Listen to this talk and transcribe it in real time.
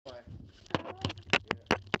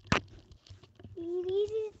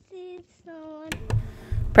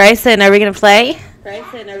Bryson, are we gonna play?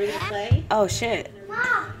 Bryson, are we gonna play? Oh shit.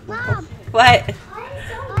 Mom. What?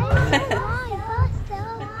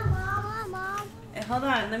 Mom. Hold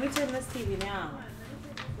on, let me turn this TV down.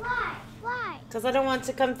 Why? Cause I don't want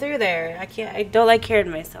to come through there. I can't. I don't like hearing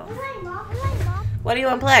myself. What do you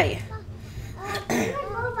want to play?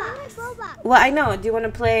 Well, I know. Do you want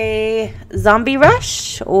to play Zombie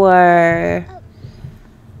Rush or?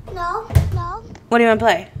 No. What do you want to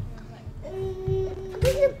play?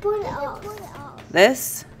 We can put it off.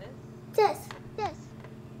 This? This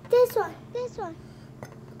one.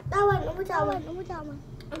 That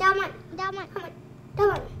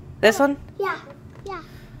one. This one? Yeah.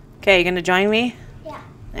 Okay, you gonna join me? Yeah.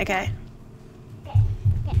 Okay.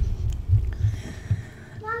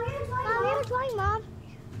 Mom, you're join, Mom.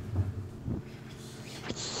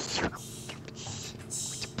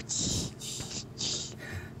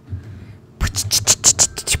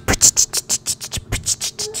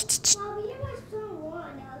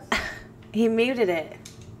 He muted it.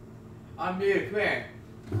 I'm muted. Come here.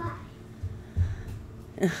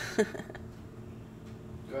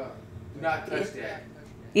 Go. Do not touch that.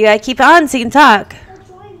 You gotta keep it on so you can talk.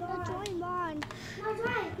 Join, Mom.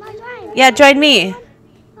 Yeah, join me.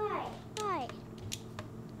 Hi.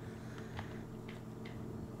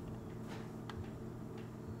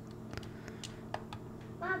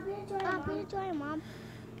 Mom, join, Mom.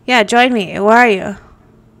 Yeah, join me. Where are you?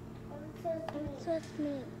 It's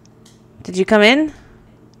me. Did you come in?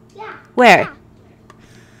 Yeah. Where?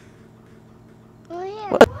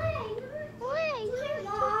 What?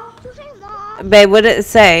 Babe, what did it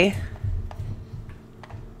say?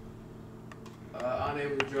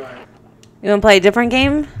 Unable to join. You wanna play a different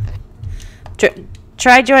game?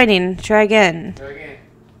 Try joining. Try again. Go again.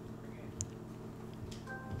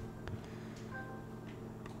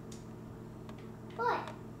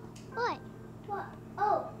 What?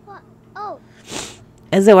 Oh.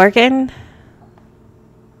 Is it working?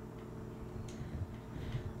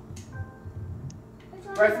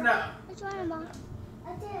 Bryson, no. Join, Mom.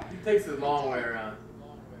 He takes the long way around.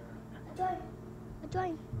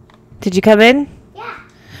 Join. Did you come in? Yeah.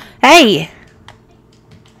 Hey!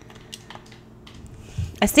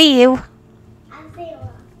 I see you. I'm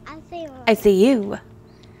saying. I see you. Mom,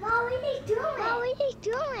 what are you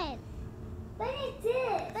doing? What is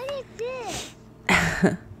this? What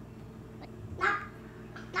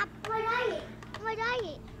are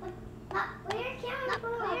you? Where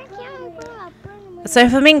camera? It's a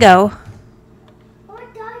flamingo.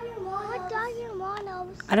 What dog you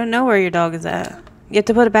want? I don't know where your dog is at. You have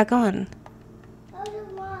to put it back on.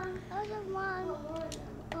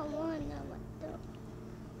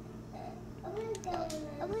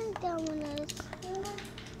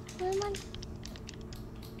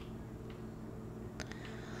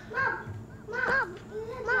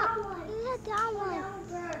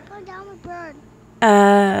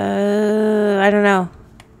 I don't know.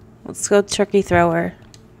 Let's go turkey thrower.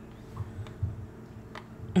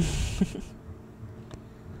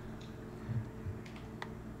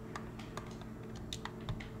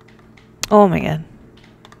 Oh my god.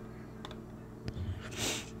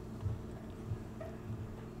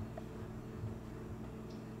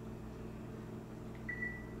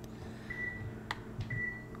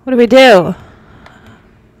 What do we do?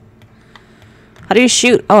 How do you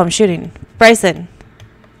shoot? Oh, I'm shooting. Bryson.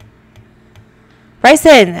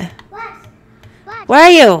 Bryson! What? Where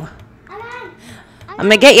are you? I'm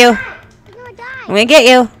gonna get you. I'm gonna get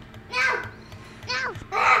you.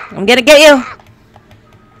 I'm gonna get you.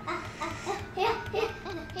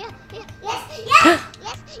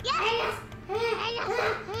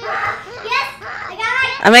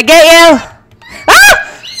 I'm gonna get you.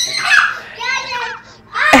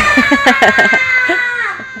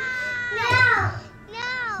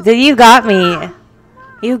 Dude, you got me.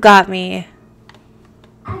 You got me.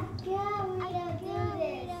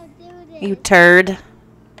 You turd.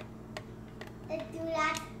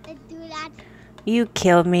 You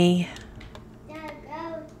killed me.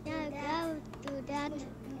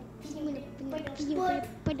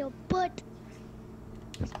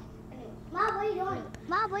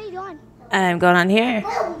 Mom, what are you doing? I'm going on here.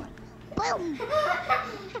 Boom. Mom, you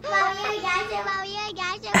got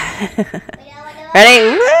it.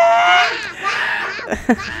 Ready?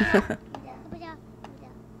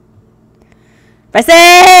 Bryson!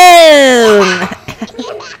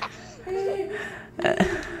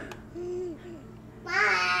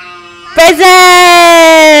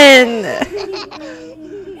 Bryson!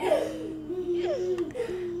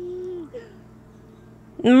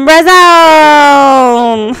 Bryson!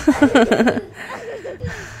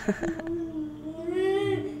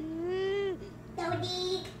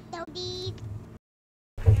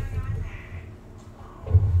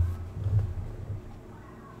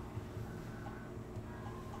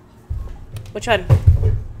 Which one?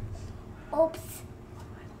 Oops.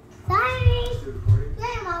 Sorry.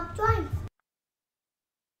 Yeah, Mom, join.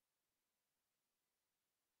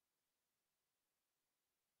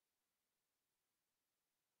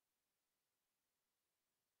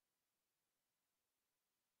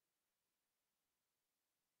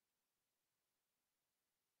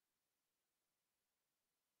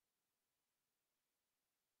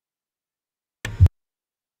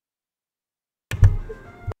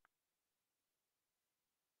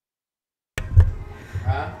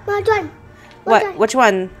 Huh? Mom, join. What? Which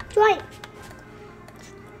one? Join.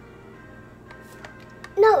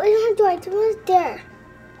 No, it's not join. It's right there.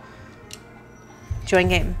 Join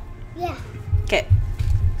game. Yeah. Okay.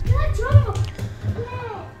 Not join.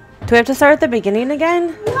 Yeah. Do we have to start at the beginning again?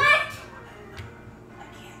 What?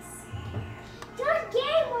 Just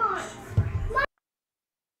game on.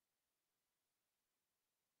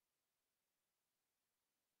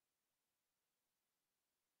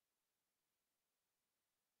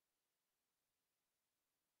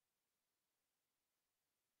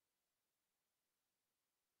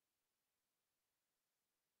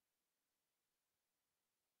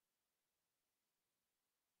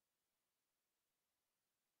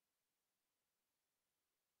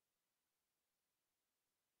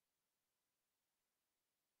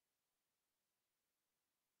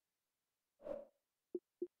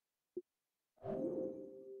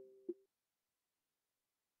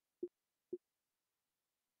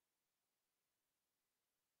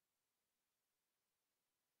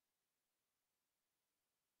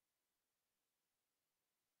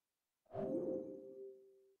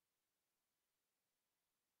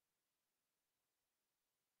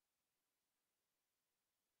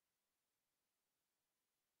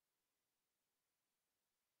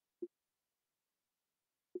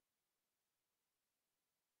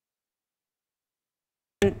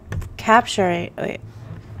 Capturing. Wait.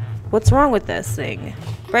 What's wrong with this thing?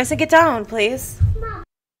 Bryson, get down, please.